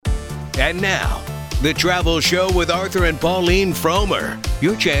And now, The Travel Show with Arthur and Pauline Frommer.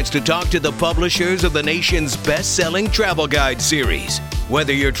 Your chance to talk to the publishers of the nation's best-selling travel guide series.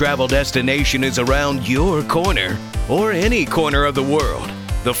 Whether your travel destination is around your corner or any corner of the world,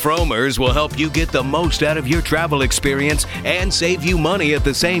 the Frommers will help you get the most out of your travel experience and save you money at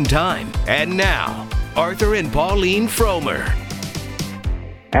the same time. And now, Arthur and Pauline Frommer.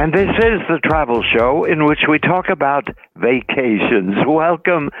 And this is the travel show in which we talk about vacations.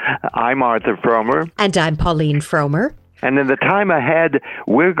 Welcome. I'm Arthur Frommer. And I'm Pauline Frommer. And in the time ahead,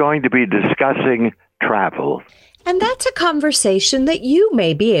 we're going to be discussing travel. And that's a conversation that you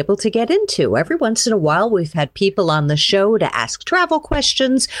may be able to get into. Every once in a while, we've had people on the show to ask travel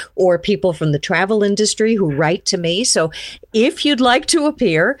questions or people from the travel industry who write to me. So if you'd like to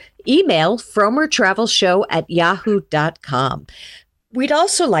appear, email frommertravelshow@yahoo.com. We'd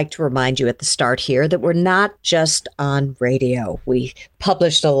also like to remind you at the start here that we're not just on radio. We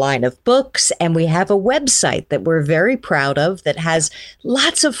published a line of books and we have a website that we're very proud of that has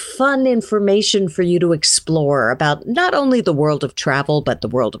lots of fun information for you to explore about not only the world of travel, but the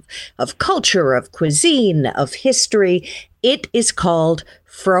world of culture, of cuisine, of history. It is called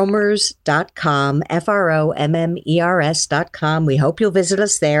Frommers.com, Frommers.com. We hope you'll visit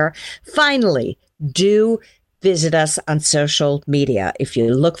us there. Finally, do visit us on social media. If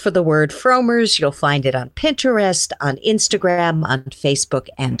you look for the word Frommers, you'll find it on Pinterest, on Instagram, on Facebook,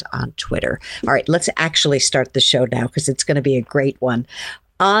 and on Twitter. All right, let's actually start the show now because it's going to be a great one.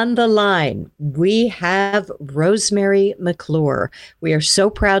 On the line, we have Rosemary McClure. We are so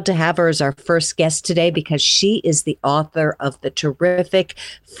proud to have her as our first guest today because she is the author of the terrific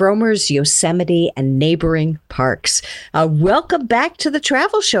Frommer's Yosemite and Neighboring Parks. Welcome back to the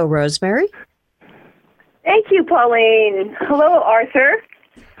Travel Show, Rosemary. Thank you, Pauline. Hello, Arthur.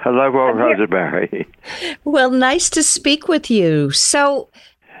 Hello, Rosemary. Well, nice to speak with you. So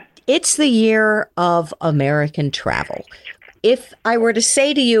it's the year of American travel. If I were to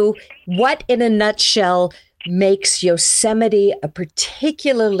say to you, what in a nutshell makes Yosemite a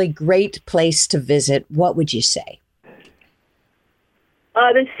particularly great place to visit, what would you say?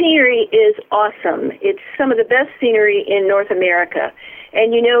 The scenery is awesome. It's some of the best scenery in North America.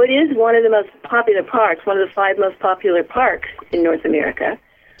 And, you know, it is one of the most popular parks, one of the 5 most popular parks in North America.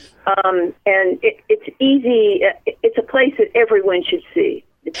 And it's easy. It's a place that everyone should see.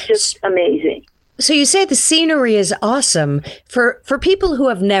 It's just amazing. So you say the scenery is awesome. For people who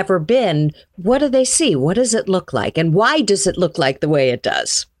have never been, what do they see? What does it look like? And why does it look like the way it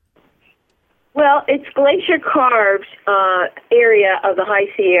does? Well, it's glacier-carved area of the High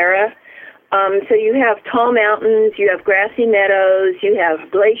Sierra. So you have tall mountains, you have grassy meadows, you have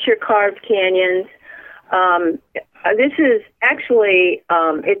glacier-carved canyons. This is actually,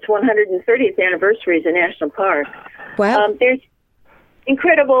 its 130th anniversary as a national park. Wow. There's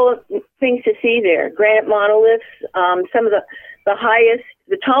incredible things to see there. Granite monoliths, some of the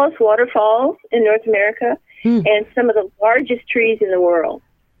tallest waterfalls in North America, and some of the largest trees in the world.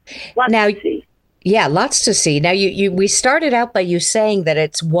 Lots to see. Yeah, lots to see. Now, we started out by you saying that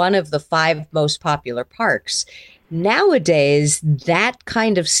it's one of the 5 most popular parks. Nowadays, that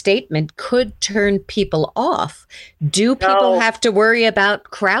kind of statement could turn people off. Do people have to worry about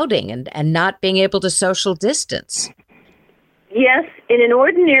crowding and not being able to social distance? Yes, in an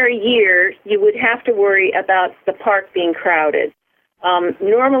ordinary year, you would have to worry about the park being crowded.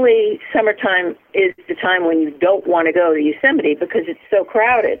 Normally, summertime is the time when you don't want to go to Yosemite because it's so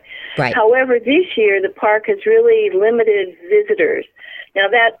crowded. Right. However, this year, the park has really limited visitors. Now,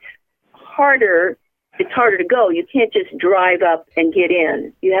 that's harder. It's harder to go. You can't just drive up and get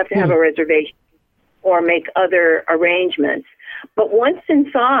in. You have to have a reservation or make other arrangements. But once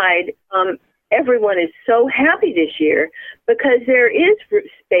inside, everyone is so happy this year because there is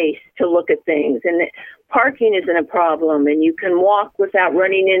space to look at things, and parking isn't a problem, and you can walk without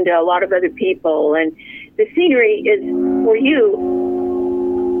running into a lot of other people, and the scenery is, for you,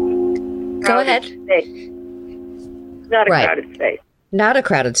 go ahead. Space. Not a crowded space. Not a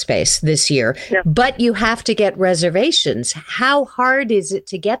crowded space this year, but you have to get reservations. How hard is it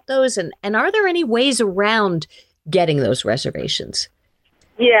to get those, and are there any ways around getting those reservations?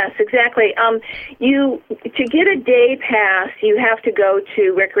 Yes, exactly. To get a day pass, you have to go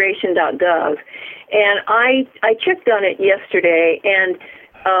to recreation.gov. And I checked on it yesterday, and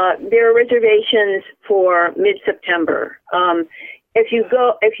there are reservations for mid-September. If you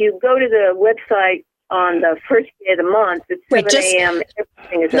go to the website on the first day of the month, it's 7 a.m.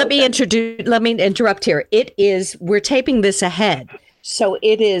 Everything is open. Let me interrupt here. We're taping this ahead. So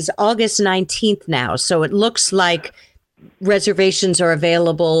it is August 19th now. So it looks like reservations are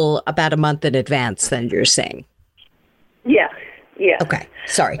available about a month in advance, then you're saying. Yes. Yes. Okay.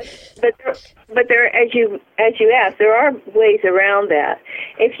 Sorry. But there, as you asked, there are ways around that.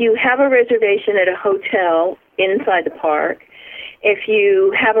 If you have a reservation at a hotel inside the park, if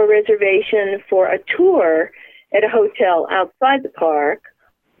you have a reservation for a tour at a hotel outside the park,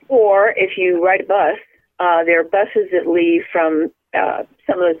 or if you ride a bus, there are buses that leave from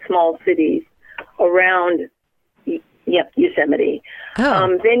some of the small cities around Yosemite.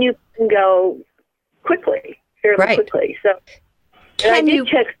 Then you can go fairly quickly. So can you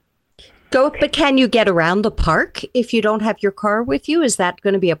but can you get around the park if you don't have your car with you? Is that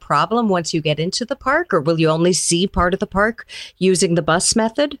going to be a problem once you get into the park, or will you only see part of the park using the bus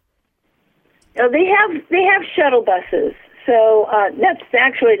method? No, they have shuttle buses. So that's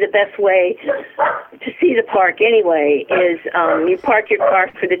actually the best way to see the park anyway, is you park your car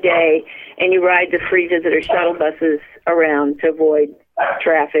for the day and you ride the free visitor shuttle buses around to avoid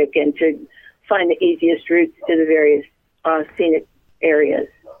traffic and to find the easiest routes to the various scenic areas.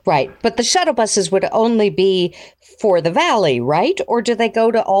 Right. But the shuttle buses would only be for the valley, right? Or do they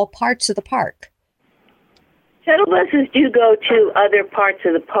go to all parts of the park? Shuttle buses do go to other parts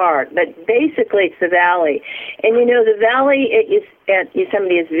of the park, but basically it's the valley. And the valley at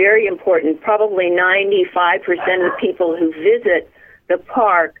Yosemite is very important. Probably 95% of the people who visit the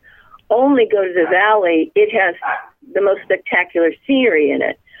park only go to the valley. It has the most spectacular scenery in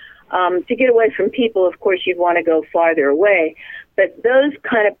it. To get away from people, of course, you'd want to go farther away. But those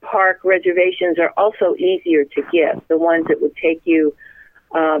kind of park reservations are also easier to get, the ones that would take you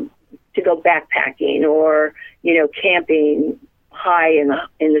to go backpacking or, camping high in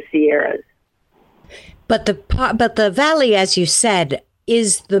the Sierras. But the valley, as you said,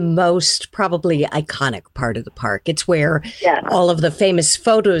 is the most probably iconic part of the park. It's where all of the famous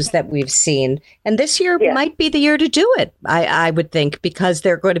photos that we've seen. And this year might be the year to do it, I would think, because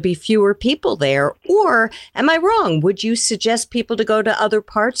there are going to be fewer people there. Or am I wrong? Would you suggest people to go to other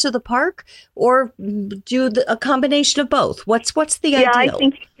parts of the park or do a combination of both? What's the ideal? I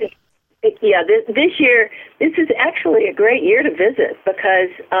think this year, this is actually a great year to visit because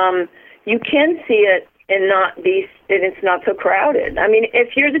you can see it and it's not so crowded. I mean,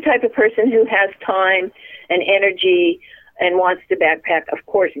 if you're the type of person who has time and energy and wants to backpack, of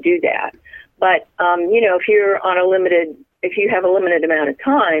course, do that. But if you have a limited amount of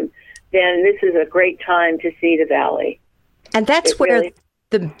time, then this is a great time to see the valley. And that's where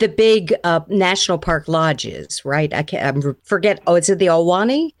the big national park lodge is, right? I forget. Oh, is it the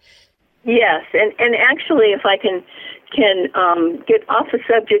Ahwahnee? Yes, and actually, if I can get off the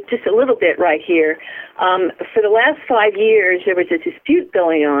subject just a little bit right here, for the last 5 years, there was a dispute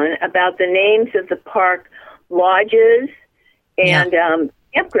going on about the names of the park lodges and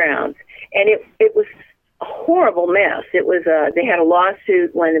campgrounds, and it was a horrible mess. It was they had a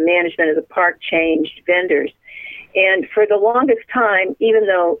lawsuit when the management of the park changed vendors. And for the longest time, even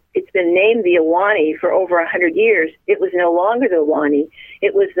though it's been named the Ahwahnee for over 100 years, it was no longer the Ahwahnee.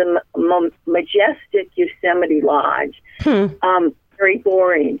 It was the Majestic Yosemite Lodge. Very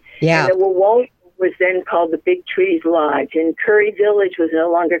boring. Yeah. And the Wawona was then called the Big Trees Lodge, and Curry Village was no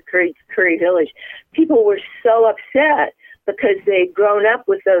longer Curry Village. People were so upset because they'd grown up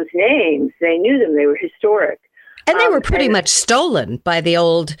with those names. They knew them. They were historic. And they were pretty much stolen by the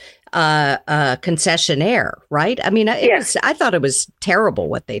old concessionaire, right? I mean, I thought it was terrible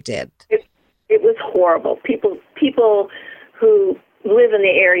what they did. It was horrible. People who live in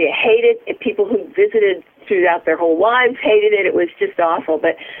the area hate it. People who visited throughout their whole lives hated it. It was just awful.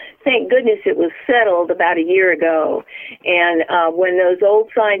 But thank goodness it was settled about a year ago. And when those old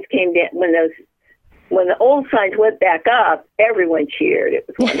signs came down, when the old signs went back up, everyone cheered. It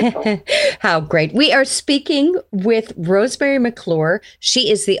was wonderful. How great. We are speaking with Rosemary McClure.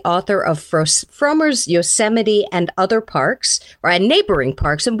 She is the author of Frommer's Yosemite and Other Parks, or neighboring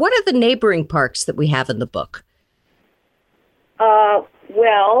parks. And what are the neighboring parks that we have in the book?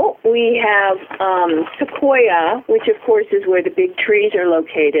 Well, we have Sequoia, which of course is where the big trees are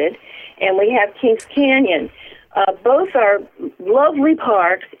located, and we have Kings Canyon. Both are lovely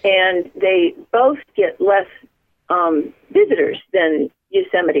parks, and they both get less visitors than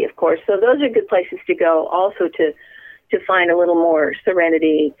Yosemite, of course. So those are good places to go also to find a little more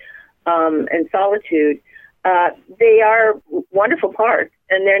serenity and solitude. They are wonderful parks,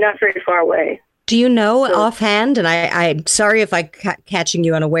 and they're not very far away. Do you know offhand, and I'm sorry if I'm catching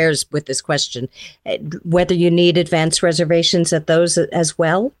you unawares with this question, whether you need advance reservations at those as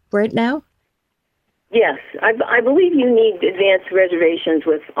well right now? Yes, I believe you need advanced reservations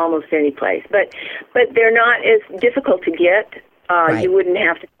with almost any place, but they're not as difficult to get. Right. You wouldn't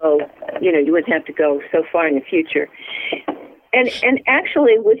have to go, you wouldn't have to go so far in the future. And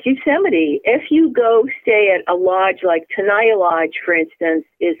actually, with Yosemite, if you go stay at a lodge like Tenaya Lodge, for instance,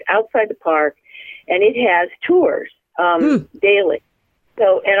 is outside the park, and it has tours daily.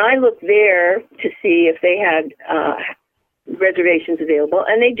 So, and I looked there to see if they had reservations available,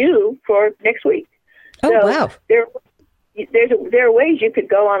 and they do for next week. Oh, so wow. There are ways you could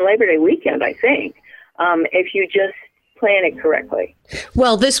go on Labor Day weekend, I think, if you just plan it correctly.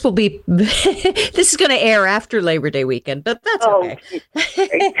 Well, this will be, this is going to air after Labor Day weekend, but that's okay.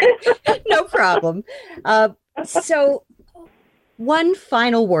 No problem. So one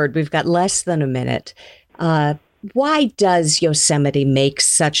final word. We've got less than a minute. Why does Yosemite make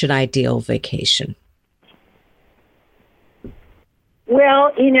such an ideal vacation?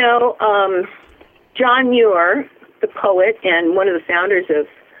 Well, John Muir, the poet and one of the founders of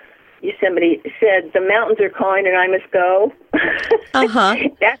Yosemite, said, "The mountains are calling and I must go." Uh-huh.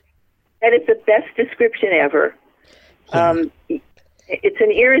 That is the best description ever. Yeah. It's an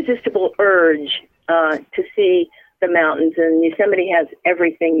irresistible urge to see the mountains, and Yosemite has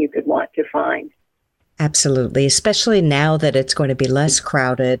everything you could want to find. Absolutely, especially now that it's going to be less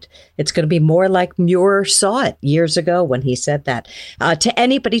crowded. It's going to be more like Muir saw it years ago when he said that. To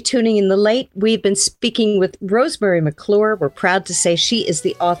anybody tuning in the late, we've been speaking with Rosemary McClure. We're proud to say she is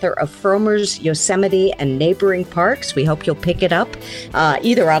the author of Frommer's Yosemite and Neighboring Parks. We hope you'll pick it up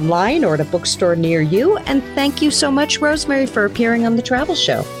either online or at a bookstore near you. And thank you so much, Rosemary, for appearing on the Travel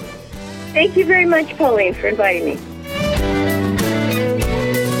Show. Thank you very much, Pauline, for inviting me.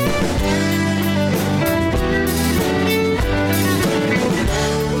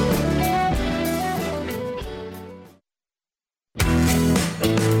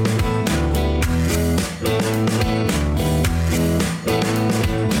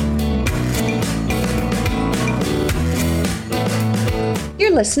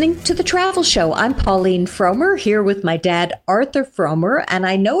 Listening to The Travel Show. I'm Pauline Frommer, here with my dad, Arthur Frommer. And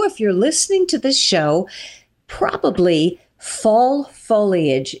I know if you're listening to this show, probably fall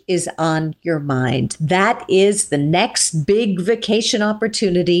foliage is on your mind. That is the next big vacation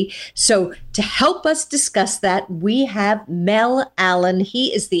opportunity. So to help us discuss that, we have Mel Allen.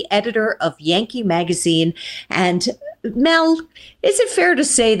 He is the editor of Yankee Magazine. And Mel, is it fair to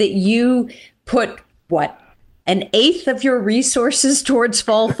say that you put, an eighth of your resources towards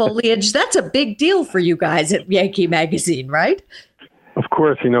fall foliage? That's a big deal for you guys at Yankee Magazine, right? Of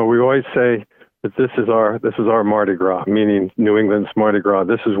course, we always say that this is our Mardi Gras, meaning New England's Mardi Gras.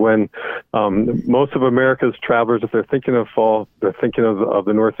 This is when most of America's travelers, if they're thinking of fall, they're thinking of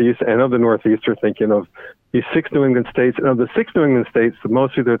the Northeast, and of the Northeast, are thinking of these 6 New England states. And of the 6 New England states,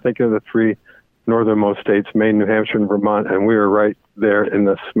 mostly they're thinking of the 3 northernmost states, Maine, New Hampshire, and Vermont, and we are right there in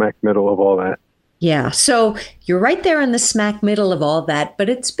the smack middle of all that. Yeah, so you're right there in the smack middle of all that, but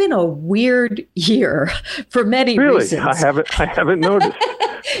it's been a weird year for many reasons. Really? I haven't noticed.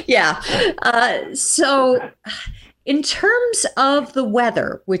 Yeah. So in terms of the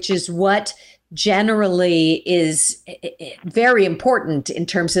weather, which is what generally is very important in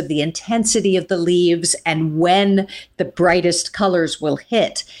terms of the intensity of the leaves and when the brightest colors will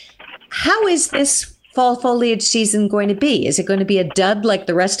hit, how is this fall foliage season going to be? Is it going to be a dud like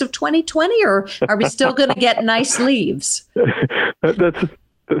the rest of 2020, or are we still going to get nice leaves? That's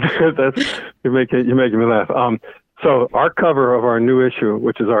you're making me laugh. So our cover of our new issue,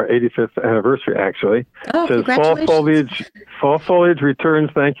 which is our 85th anniversary, actually, says fall foliage returns.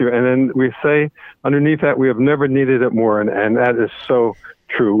 Thank you. And then we say underneath that, we have never needed it more, and that is so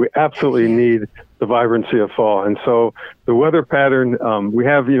true. We absolutely need the vibrancy of fall. And so the weather pattern, we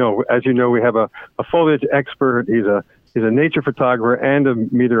have, as you know, we have a foliage expert. He's a nature photographer and a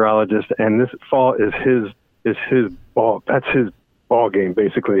meteorologist, and this fall is his ball. That's his ball game,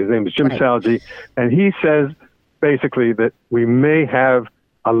 basically. His name is Jim Salge, and he says basically that we may have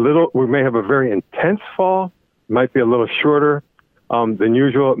a very intense fall, might be a little shorter than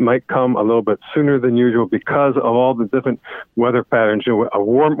usual. It might come a little bit sooner than usual because of all the different weather patterns.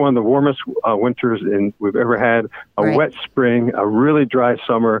 One of the warmest winters we've ever had, a wet spring, a really dry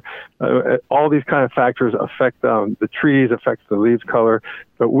summer. All these kind of factors affect the trees, affect the leaves color.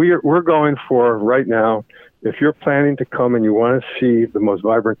 But we're going for right now, if you're planning to come and you want to see the most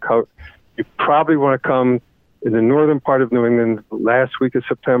vibrant color, you probably want to come in the northern part of New England last week of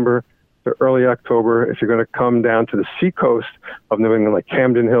September to early October. If you're going to come down to the seacoast of New England, like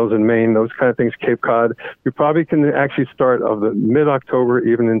Camden Hills in Maine, those kind of things, Cape Cod, you probably can actually start of the mid-October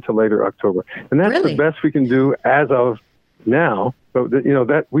even into later October. And that's the best we can do as of now. But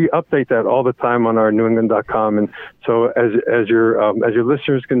that we update that all the time on our newengland.com. And so as your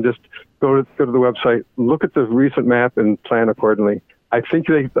listeners can just go to the website, look at the recent map and plan accordingly. I think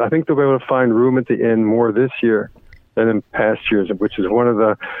they'll be able to find room at the inn more this year than in past years, which is one of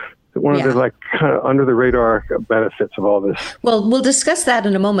the like kind of under the radar benefits of all this. Well, we'll discuss that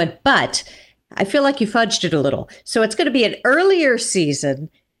in a moment, but I feel like you fudged it a little. So it's going to be an earlier season.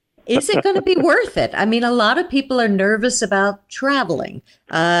 Is it going to be worth it? I mean, a lot of people are nervous about traveling.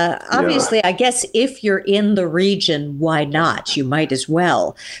 Obviously, I guess if you're in the region, why not? You might as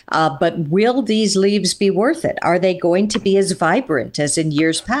well. But will these leaves be worth it? Are they going to be as vibrant as in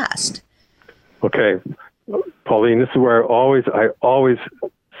years past? Okay, Pauline, this is where I always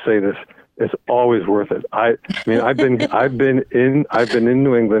say this. It's always worth it. I mean, I've been in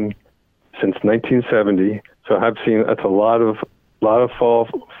New England since 1970, so I've seen that's a lot of fall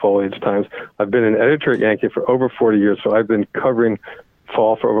foliage times. I've been an editor at Yankee for over 40 years, so I've been covering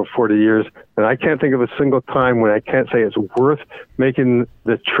fall for over 40 years, and I can't think of a single time when I can't say it's worth making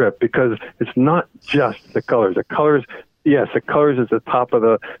the trip, because it's not just the colors. The colors, yes, the colors is the top of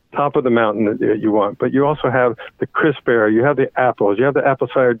the mountain that you want, but you also have the crisp air, you have the apples, you have the apple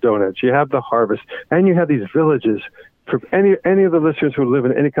cider donuts, you have the harvest, and you have these villages. For any of the listeners who live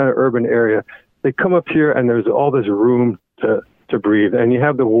in any kind of urban area, they come up here and there's all this room to breathe, and you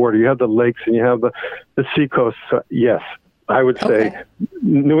have the water, you have the lakes, and you have the seacoast. So yes, I would say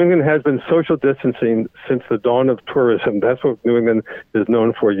New England has been social distancing since the dawn of tourism. That's what New England is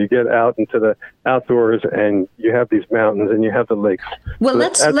known for. You get out into the outdoors, and you have these mountains, and you have the lakes. Well, so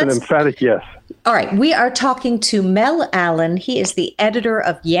that's an emphatic yes. All right, we are talking to Mel Allen. He is the editor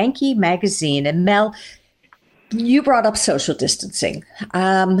of Yankee Magazine, and Mel, you brought up social distancing.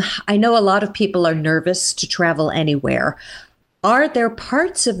 I know a lot of people are nervous to travel anywhere. Are there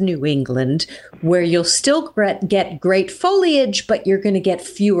parts of New England where you'll still get great foliage, but you're going to get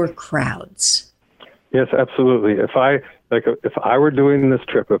fewer crowds? Yes, absolutely. If I were doing this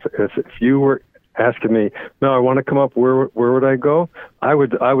trip, if you were asking me, no, I want to come up, where would I go? I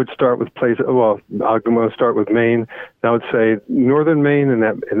would start with places. Well, I'm going to start with Maine. I would say northern Maine in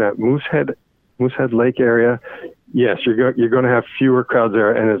that Moosehead Lake area. Yes, you're going to have fewer crowds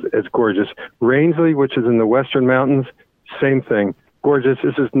there, and it's gorgeous. Rangeley, which is in the western mountains, same thing. Gorgeous.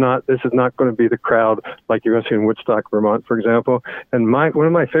 This is not going to be the crowd like you're going to see in Woodstock, Vermont, for example. And one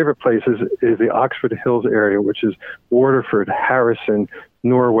of my favorite places is the Oxford Hills area, which is Waterford, Harrison,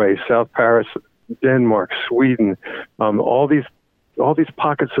 Norway, South Paris, Denmark, Sweden, all these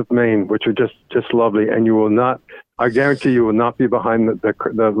pockets of Maine, which are just lovely. And you will not, I guarantee you will not be behind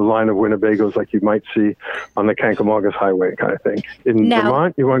the line of Winnebagos like you might see on the Kankomagas Highway kind of thing. In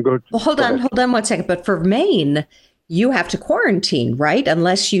Vermont, you want to go. Well, hold on 1 second. But for Maine, you have to quarantine, right?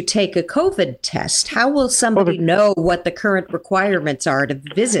 Unless you take a COVID test. How will somebody know what the current requirements are to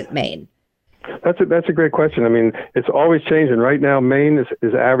visit Maine? That's a great question. I mean, it's always changing. Right now, Maine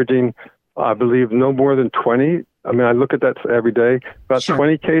is averaging, I believe, no more than 20. I mean, I look at that every day, about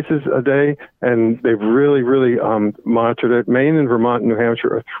 20 cases a day, and they've really, really monitored it. Maine and Vermont and New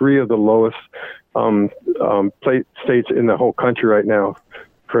Hampshire are three of the lowest states in the whole country right now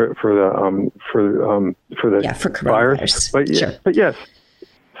for the virus. But yes,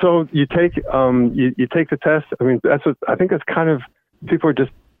 so you take the test. I mean, I think that's kind of, people are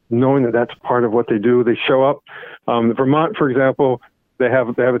just knowing that that's part of what they do. They show up. Vermont, for example, they have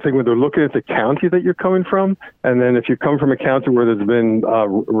a thing where they're looking at the county that you're coming from, and then if you come from a county where there's been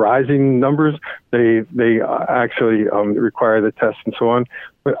rising numbers, they actually require the test and so on.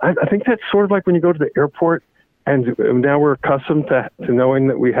 But I think that's sort of like when you go to the airport, and now we're accustomed to knowing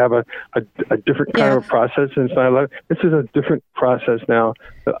that we have a different kind of process inside 9/11. This is a different process now.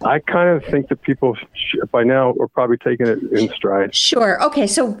 I kind of think that people by now are probably taking it in stride. Sure. Okay.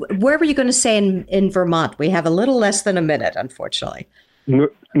 So where were you going to say in Vermont? We have a little less than a minute, unfortunately.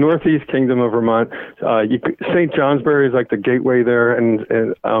 Northeast Kingdom of Vermont. St. Johnsbury is like the gateway there, and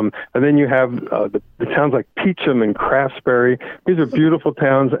then you have the towns like Peacham and Craftsbury. These are beautiful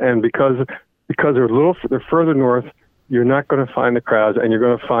towns, and because they're further north, you're not going to find the crowds, and you're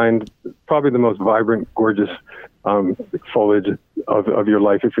going to find probably the most vibrant, gorgeous foliage of your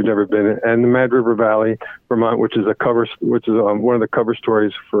life if you've never been. And the Mad River Valley, Vermont, which is one of the cover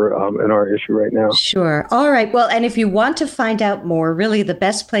stories for in our issue right now. Sure. All right. Well, and if you want to find out more, really the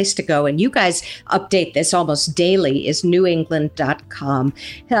best place to go, and you guys update this almost daily, is newengland.com.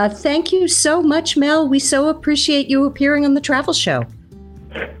 Thank you so much, Mel. We so appreciate you appearing on the Travel Show.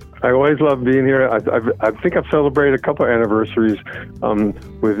 I always love being here. I think I've celebrated a couple of anniversaries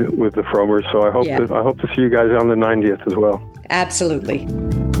with the Fromers, so I hope to see you guys on the 90th as well. Absolutely.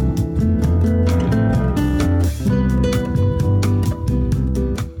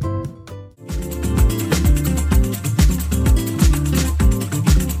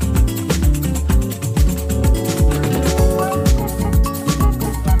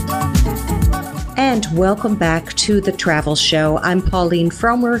 And welcome back to The Travel Show. I'm Pauline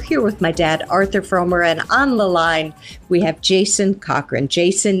Frommer, here with my dad, Arthur Frommer, and on the line, we have Jason Cochran.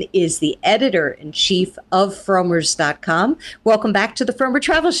 Jason is the editor-in-chief of Frommers.com. Welcome back to the Frommer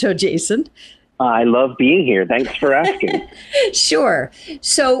Travel Show, Jason. I love being here. Thanks for asking. Sure.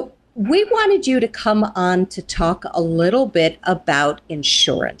 So we wanted you to come on to talk a little bit about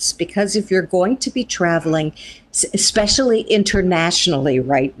insurance, because if you're going to be traveling, especially internationally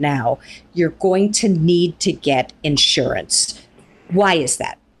right now, you're going to need to get insurance. Why is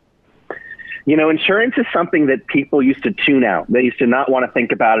that? You know, insurance is something that people used to tune out. They used to not want to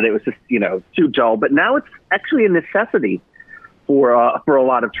think about it. It was just, too dull. But now it's actually a necessity for a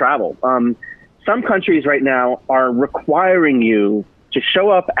lot of travel. Some countries right now are requiring you to show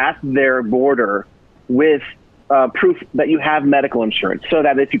up at their border with proof that you have medical insurance, so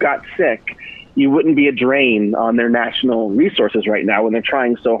that if you got sick, you wouldn't be a drain on their national resources right now when they're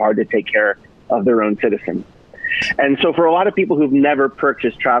trying so hard to take care of their own citizens. And so for a lot of people who've never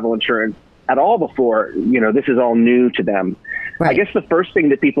purchased travel insurance at all before, this is all new to them. Right. I guess the first thing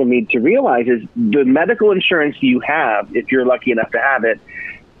that people need to realize is the medical insurance you have, if you're lucky enough to have it,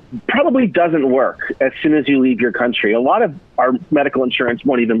 probably doesn't work as soon as you leave your country. A lot of our medical insurance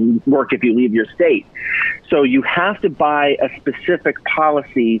won't even work if you leave your state. So you have to buy a specific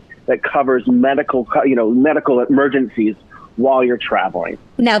policy that covers medical emergencies while you're traveling.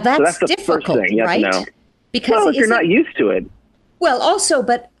 Now that's the difficult, first thing, right? Because if you're not used to it. Well, also,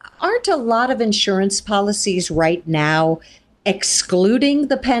 but aren't a lot of insurance policies right now excluding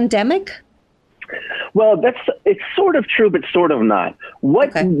the pandemic? Well, it's sort of true, but sort of not.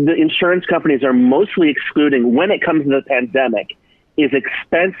 What the insurance companies are mostly excluding when it comes to the pandemic is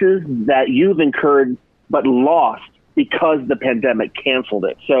expenses that you've incurred but lost because the pandemic canceled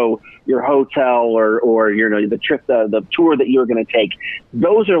it. So your hotel or the trip, the tour that you're going to take,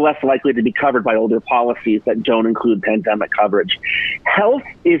 those are less likely to be covered by older policies that don't include pandemic coverage. Health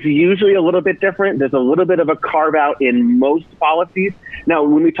is usually a little bit different. There's a little bit of a carve out in most policies. Now,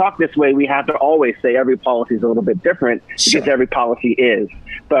 when we talk this way, we have to always say every policy is a little bit different because every policy is.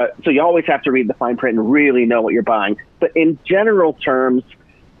 But so you always have to read the fine print and really know what you're buying. But in general terms,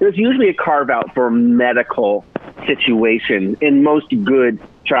 there's usually a carve out for medical situation in most good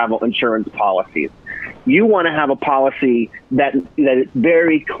travel insurance policies. You want to have a policy that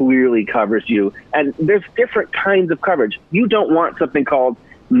very clearly covers you. And there's different kinds of coverage. You don't want something called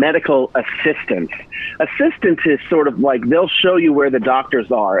medical assistance. Assistance is sort of like they'll show you where the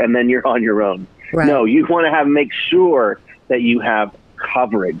doctors are and then you're on your own. Right. No, you want to make sure that you have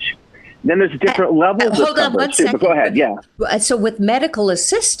coverage. Then there's different levels of coverage. Hold on 1 second. But go ahead, yeah. So with medical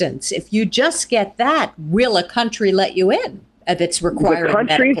assistance, if you just get that, will a country let you in if it's requiring medical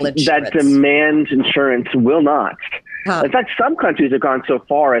insurance? The countries that demand insurance will not. In fact, some countries have gone so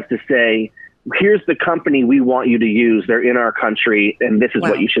far as to say, here's the company we want you to use. They're in our country, and this is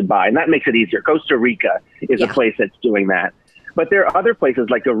what you should buy. And that makes it easier. Costa Rica is a place that's doing that. But there are other places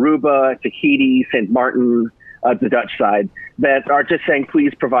like Aruba, Tahiti, St. Martin, the Dutch side, that are just saying,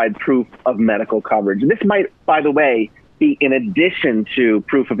 please provide proof of medical coverage. And this might, by the way, be in addition to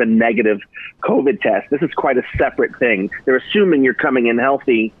proof of a negative COVID test. This is quite a separate thing. They're assuming you're coming in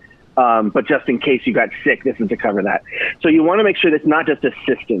healthy, but just in case you got sick, this is to cover that. So you want to make sure that's not just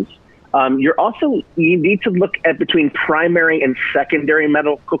assistance. You need to look at between primary and secondary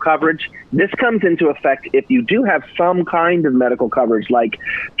medical coverage. This comes into effect if you do have some kind of medical coverage, like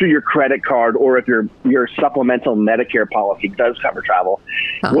through your credit card, or if your supplemental Medicare policy does cover travel.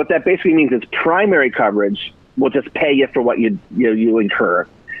 What that basically means is primary coverage will just pay you for what you incur.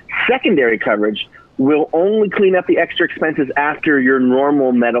 Secondary coverage will only clean up the extra expenses after your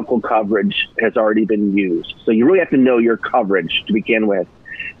normal medical coverage has already been used. So you really have to know your coverage to begin with.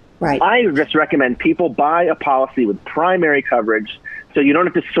 Right. I just recommend people buy a policy with primary coverage so you don't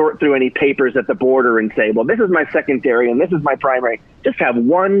have to sort through any papers at the border and say, well, this is my secondary and this is my primary. Just have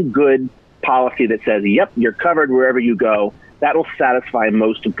one good policy that says, yep, you're covered wherever you go. That will satisfy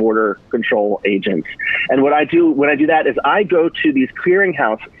most border control agents. And what I do when I do that is I go to these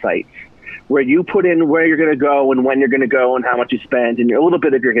clearinghouse sites where you put in where you're going to go and when you're going to go and how much you spend and a little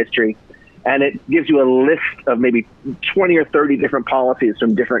bit of your history. And it gives you a list of maybe 20 or 30 different policies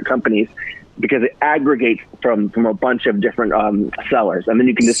from different companies because it aggregates from a bunch of different sellers. And then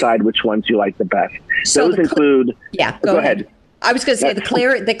you can decide which ones you like the best. So those include... Yeah, go ahead. I was going to say the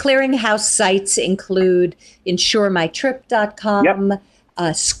clearinghouse sites include insuremytrip.com,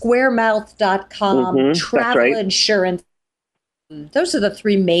 squaremouth.com, travel insurance. Those are the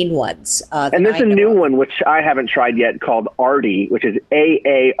three main ones. And there's a new one, which I haven't tried yet, called AARDY, which is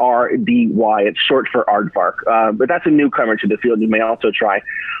AARDY. It's short for Aardvark. But that's a newcomer to the field you may also try.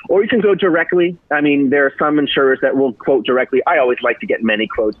 Or you can go directly. I mean, there are some insurers that will quote directly. I always like to get many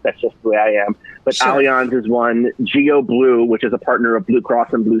quotes. That's just the way I am. But sure. Allianz is one. Geo Blue, which is a partner of Blue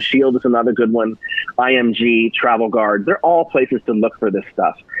Cross and Blue Shield, is another good one. IMG, Travel Guard. They're all places to look for this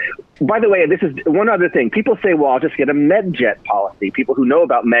stuff. By the way, this is one other thing. People say, well, I'll just get a MedJet policy. People who know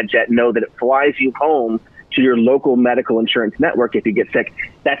about MedJet know that it flies you home to your local medical insurance network if you get sick.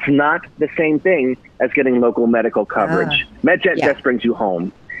 That's not the same thing as getting local medical coverage. MedJet just brings you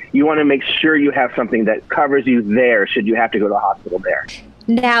home. You want to make sure you have something that covers you there should you have to go to the hospital there.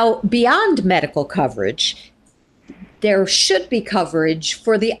 Now, beyond medical coverage, there should be coverage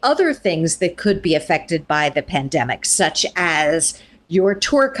for the other things that could be affected by the pandemic, such as your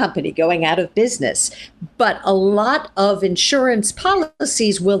tour company going out of business. But a lot of insurance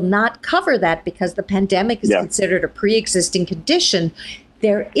policies will not cover that because the pandemic is considered a pre-existing condition.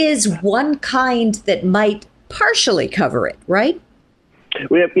 There is one kind that might partially cover it, right?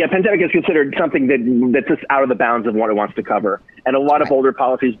 Pandemic is considered something that's just out of the bounds of what it wants to cover. And a lot of older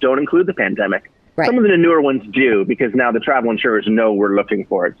policies don't include the pandemic. Right. Some of the newer ones do, because now the travel insurers know we're looking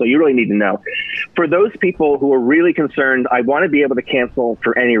for it. So you really need to know. For those people who are really concerned, I want to be able to cancel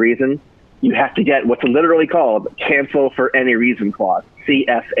for any reason, you have to get what's literally called cancel for any reason clause,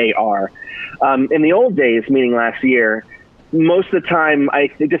 CFAR. In the old days, meaning last year, most of the time, I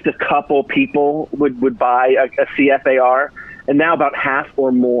think just a couple people would buy a CFAR. And now about half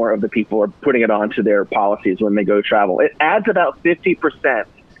or more of the people are putting it onto their policies when they go travel. It adds about 50%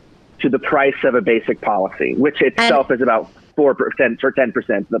 to the price of a basic policy, which itself is about 4% for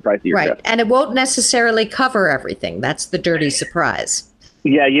 10% of the price of your trip. Right, and it won't necessarily cover everything. That's the dirty surprise.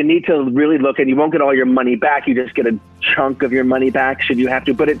 Yeah, you need to really look, and you won't get all your money back. You just get a chunk of your money back should you have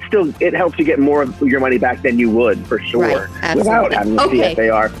to. But it helps you get more of your money back than you would, for sure, without having a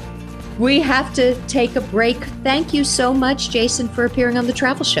CFAR. We have to take a break. Thank you so much, Jason, for appearing on The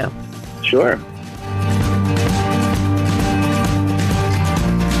Travel Show. Sure.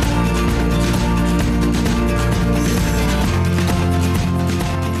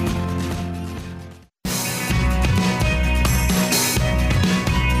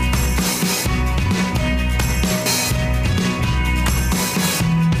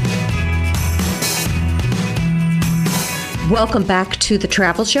 Welcome back to The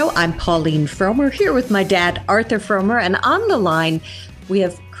Travel Show. I'm Pauline Frommer, here with my dad, Arthur Frommer. And on the line, we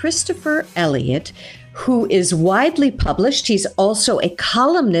have Christopher Elliott, who is widely published. He's also a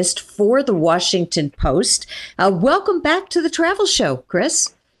columnist for The Washington Post. Welcome back to The Travel Show,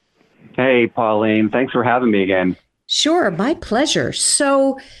 Chris. Hey, Pauline. Thanks for having me again. Sure, my pleasure.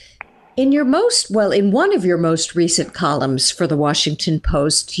 So in one of your most recent columns for The Washington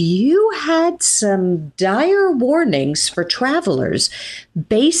Post, you had some dire warnings for travelers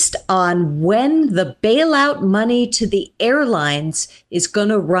based on when the bailout money to the airlines is going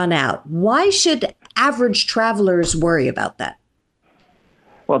to run out. Why should average travelers worry about that?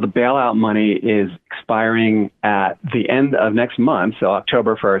 Well, the bailout money is expiring at the end of next month, so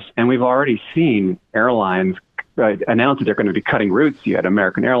October 1st, and we've already seen airlines announce that they're going to be cutting routes. You had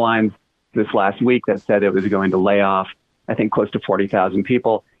American Airlines this last week that said it was going to lay off, I think, close to 40,000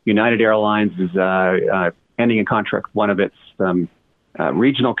 people. United Airlines is ending a contract with one of its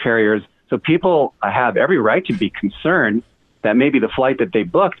regional carriers. So people have every right to be concerned that maybe the flight that they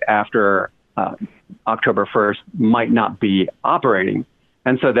booked after October 1st might not be operating.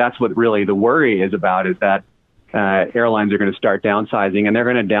 And so that's what really the worry is about, is that airlines are going to start downsizing, and they're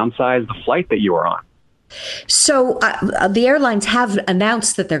going to downsize the flight that you are on. So the airlines have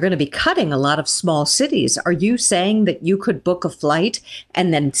announced that they're going to be cutting a lot of small cities. Are you saying that you could book a flight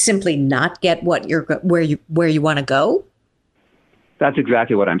and then simply not get where you want to go? That's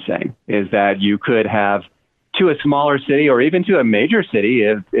exactly what I'm saying, is that you could have to a smaller city or even to a major city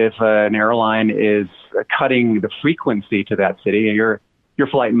if an airline is cutting the frequency to that city, your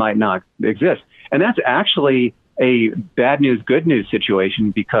flight might not exist. And that's actually a bad news, good news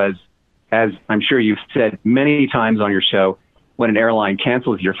situation, because as I'm sure you've said many times on your show, when an airline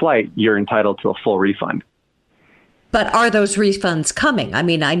cancels your flight, you're entitled to a full refund. But are those refunds coming? I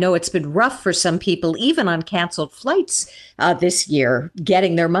mean, I know it's been rough for some people, even on canceled flights this year,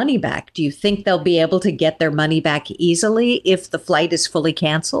 getting their money back. Do you think they'll be able to get their money back easily if the flight is fully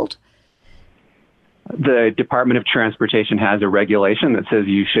canceled? The Department of Transportation has a regulation that says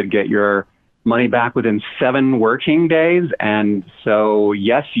you should get your money back within 7 working days. And so,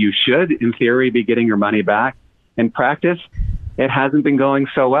 yes, you should, in theory, be getting your money back. In practice, it hasn't been going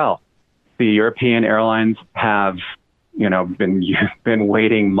so well. The European airlines have been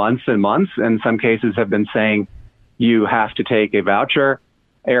waiting months and months. In some cases have been saying you have to take a voucher.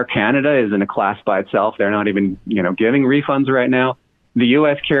 Air Canada is in a class by itself. They're not even, giving refunds right now. The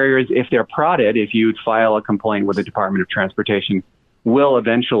U.S. carriers, if they're prodded, if you file a complaint with the Department of Transportation, will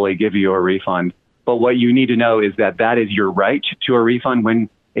eventually give you a refund. But what you need to know is that is your right to a refund when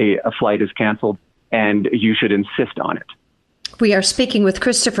a flight is canceled, and you should insist on it. We are speaking with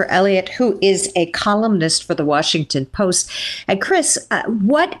Christopher Elliott, who is a columnist for the Washington Post. And Chris,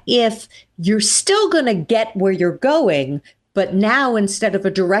 what if you're still going to get where you're going, but now instead of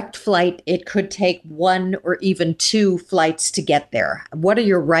a direct flight, it could take one or even two flights to get there? What are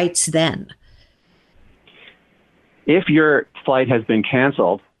your rights then? If your flight has been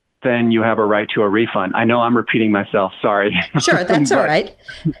canceled, then you have a right to a refund. I know I'm repeating myself. Sorry. Sure, that's all right.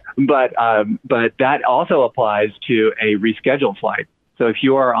 But that also applies to a rescheduled flight. So if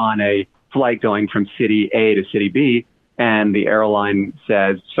you are on a flight going from city A to city B, and the airline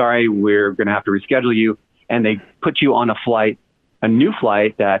says, sorry, we're going to have to reschedule you, and they put you on a new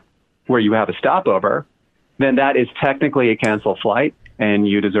flight where you have a stopover, then that is technically a canceled flight, and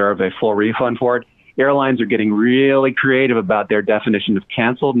you deserve a full refund for it. Airlines are getting really creative about their definition of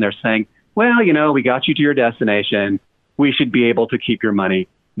canceled, and they're saying, well, we got you to your destination. We should be able to keep your money.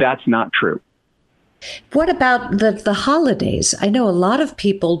 That's not true. What about the holidays? I know a lot of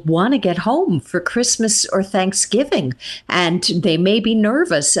people want to get home for Christmas or Thanksgiving, and they may be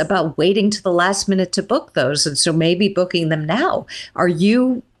nervous about waiting to the last minute to book those, and so maybe booking them now. Are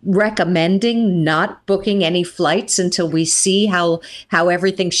you recommending not booking any flights until we see how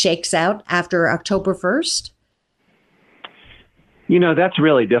everything shakes out after October 1st? That's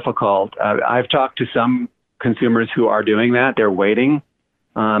really difficult. I've talked to some consumers who are doing that. They're waiting.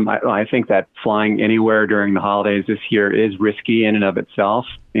 I think that flying anywhere during the holidays this year is risky in and of itself.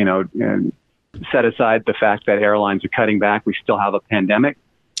 And set aside the fact that airlines are cutting back, we still have a pandemic.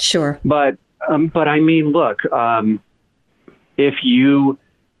 Sure. But I mean, look, if you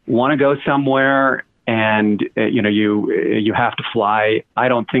want to go somewhere and you have to fly, I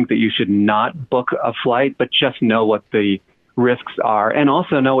don't think that you should not book a flight, but just know what the risks are and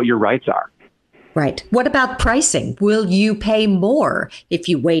also know what your rights are. Right. What about pricing? Will you pay more if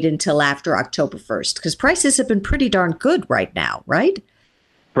you wait until after October 1st? Because prices have been pretty darn good right now, right?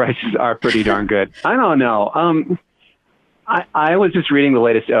 Prices are pretty darn good. I don't know. I was just reading the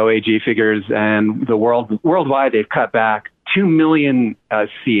latest OAG figures, and worldwide they've cut back 2 million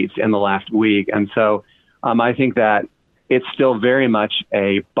seats in the last week. And so I think that it's still very much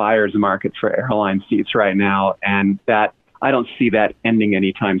a buyer's market for airline seats right now, and that I don't see that ending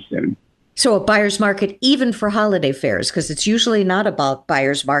anytime soon. So a buyer's market even for holiday fares, because it's usually not about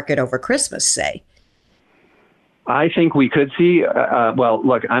buyer's market over Christmas, say. I think we could see, well,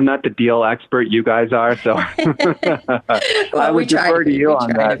 look, I'm not the deal expert. You guys are, so well, I would defer to you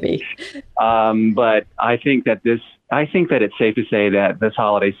on that. But I think that it's safe to say that this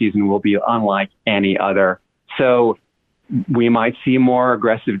holiday season will be unlike any other. So we might see more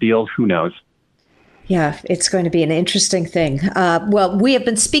aggressive deals. Who knows? Yeah, it's going to be an interesting thing. Well, we have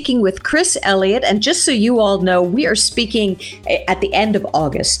been speaking with Chris Elliott, and just so you all know, we are speaking at the end of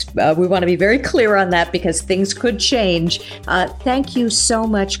August. We want to be very clear on that because things could change. Thank you so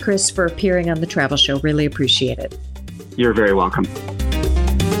much, Chris, for appearing on the Travel Show. Really appreciate it. You're very welcome.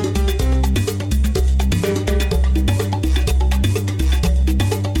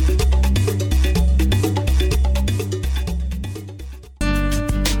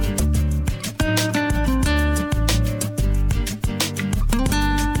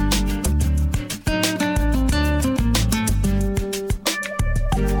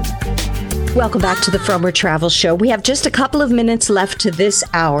 Welcome back to the Frommer Travel Show. We have just a couple of minutes left to this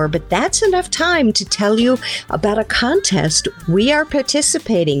hour, but that's enough time to tell you about a contest we are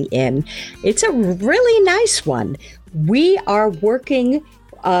participating in. It's a really nice one. We are working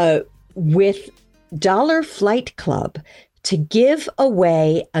with Dollar Flight Club to give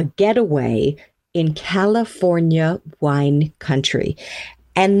away a getaway in California wine country.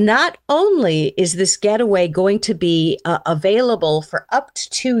 And not only is this getaway going to be available for up to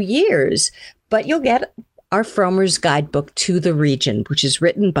 2 years, but you'll get our Frommer's Guidebook to the Region, which is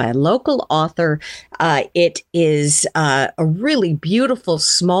written by a local author. It is a really beautiful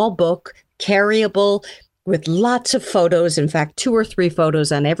small book, carryable, with lots of photos. In fact, 2 or 3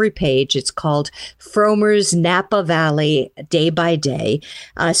 photos on every page. It's called Frommer's Napa Valley Day by Day.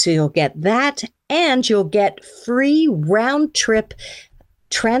 So you'll get that, and you'll get free round trip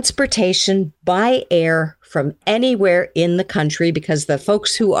transportation by air from anywhere in the country, because the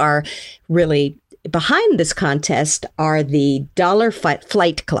folks who are really behind this contest are the Dollar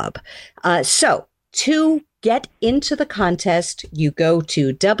Flight Club. So 2 get into the contest, you go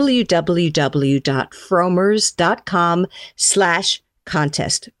to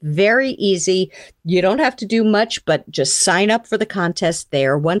www.fromers.com/contest. Very easy. You don't have to do much, but just sign up for the contest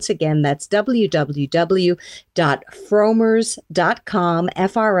there. Once again, that's www.fromers.com,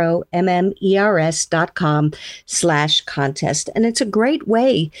 FROMMERS.com/contest. And it's a great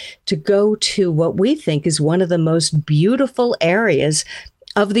way to go to what we think is one of the most beautiful areas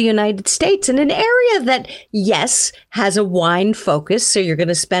of the United States, in an area that, yes, has a wine focus. So you're going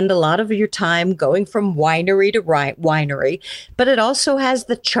to spend a lot of your time going from winery to winery, but it also has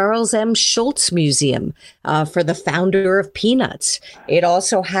the Charles M. Schulz Museum for the founder of Peanuts. It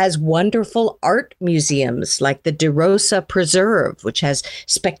also has wonderful art museums like the DeRosa Preserve, which has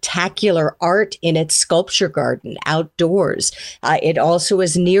spectacular art in its sculpture garden outdoors. It also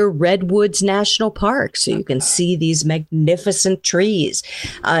is near Redwoods National Park, so you can see these magnificent trees.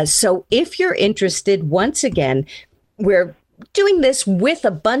 So if you're interested, once again, we're doing this with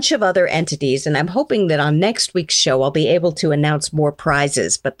a bunch of other entities, and I'm hoping that on next week's show, I'll be able to announce more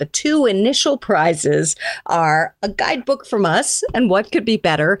prizes. But the two initial prizes are a guidebook from us, and what could be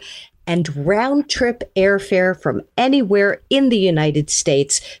better, and round-trip airfare from anywhere in the United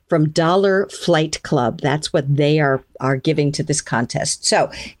States from Dollar Flight Club. That's what they are giving to this contest. So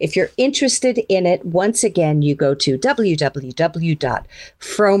if you're interested in it, once again, you go to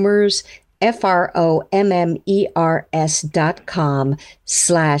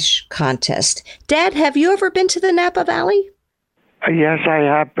www.fromers.com/contest. Dad, have you ever been to the Napa Valley? Yes, I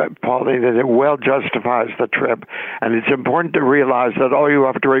have, Paulie, that it well justifies the trip. And it's important to realize that all you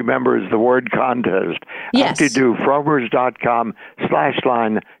have to remember is the word contest. Yes. Have to do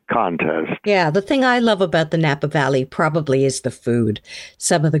fromers.com/contest. Yeah, the thing I love about the Napa Valley probably is the food.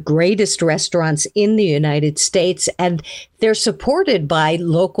 Some of the greatest restaurants in the United States, and they're supported by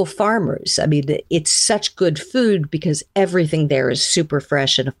local farmers. I mean, it's such good food because everything there is super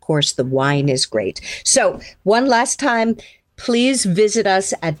fresh. And of course, the wine is great. So one last time, please visit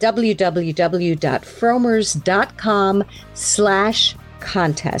us at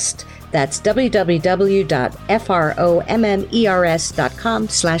www.fromers.com/contest. That's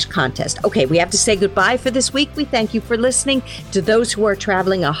www.fromers.com/contest. Okay, we have to say goodbye for this week. We thank you for listening. To those who are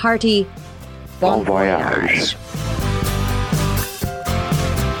traveling, a hearty bon voyage.